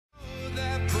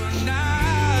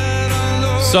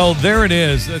So there it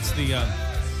is. That's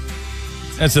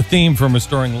the theme from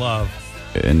Restoring Love.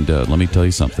 And let me tell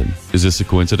you something. Is this a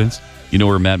coincidence? You know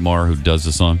where Matt Maher, who does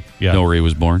the song, know where he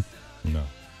was born? No.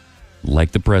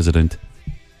 Like the president,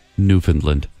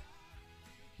 Newfoundland.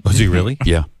 Was he really?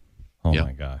 Yeah. Oh,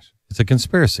 my gosh. It's a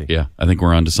conspiracy. Yeah, I think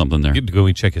we're onto something there. Can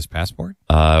we check his passport?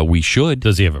 We should.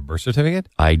 Does he have a birth certificate?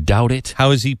 I doubt it.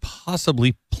 How is he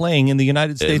possibly playing in the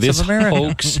United States of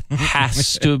America? This hoax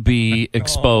has to be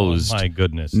exposed. Oh, my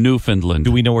goodness. Newfoundland.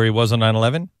 Do we know where he was on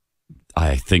 9/11?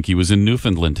 I think he was in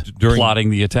Newfoundland plotting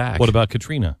the attack. What about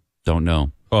Katrina? Don't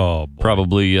know. Oh, boy.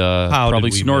 Probably How did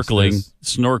we miss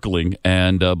snorkeling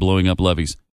and blowing up levees.